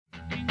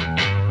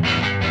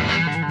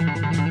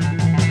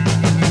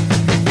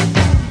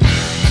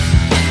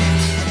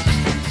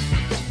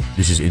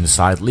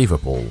inside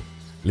Liverpool.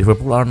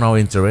 Liverpool are now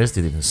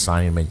interested in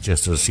signing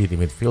Manchester City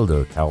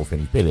midfielder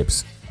Kalvin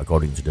Phillips,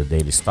 according to the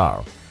Daily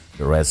Star.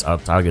 The Reds are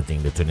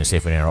targeting the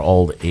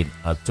 27-year-old in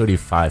a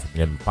 £35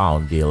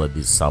 million deal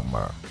this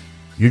summer.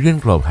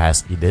 Jurgen Klopp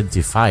has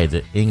identified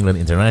the England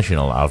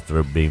international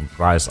after being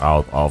priced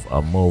out of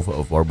a move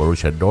for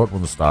Borussia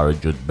Dortmund star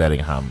Jude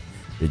Bellingham.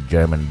 The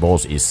German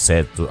boss is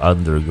set to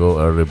undergo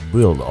a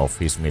rebuild of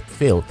his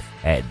midfield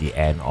at the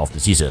end of the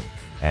season,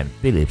 and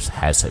Phillips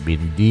has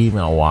been deemed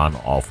one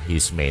of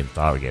his main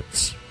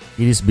targets.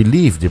 It is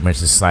believed the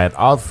Merseyside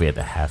outfit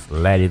have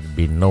let it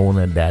be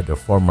known that the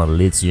former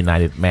Leeds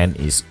United man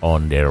is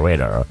on their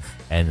radar,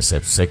 and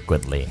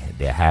subsequently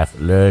they have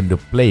learned the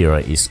player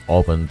is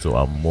open to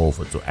a move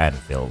to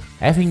Anfield.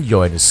 Having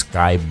joined the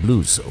Sky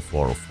Blues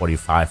for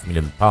 £45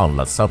 million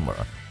last summer,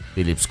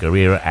 Phillips'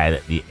 career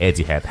at the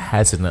Etihad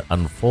hasn't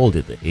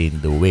unfolded in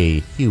the way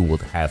he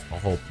would have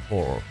hoped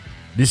for.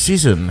 This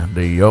season,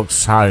 the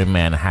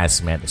Yorkshireman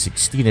has made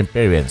 16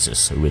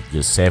 appearances, with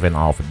just 7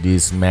 of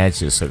these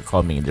matches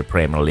coming in the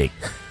Premier League.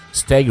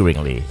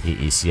 Staggeringly,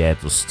 he is yet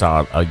to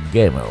start a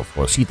game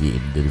for City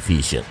in the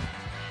division.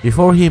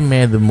 Before he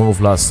made the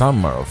move last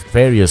summer,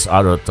 various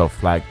other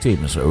top-flight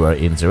teams were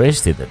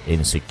interested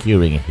in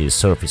securing his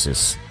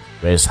services.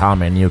 West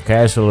Ham and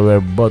Newcastle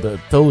were both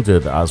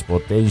touted as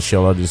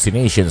potential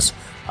destinations,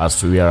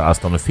 as were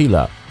Aston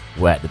Villa,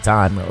 who at the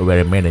time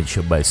were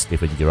managed by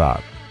Steven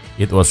Gerrard.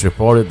 It was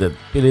reported that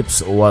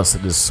Phillips was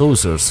the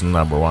Soldier's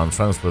 #1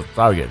 transfer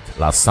target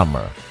last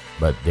summer,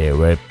 but they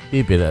were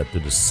pivoted to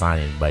the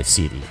signing by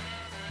City.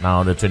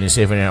 Now the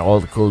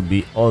 27-year-old could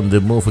be on the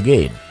move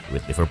again,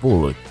 with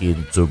Liverpool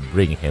keen to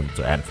bring him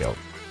to Anfield.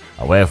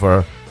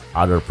 However,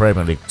 other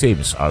Premier League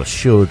teams are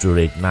sure to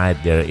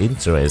reignite their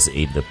interest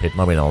in the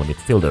phenomenal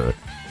midfielder,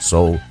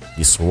 so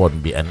this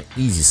won't be an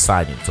easy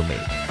signing to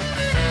make.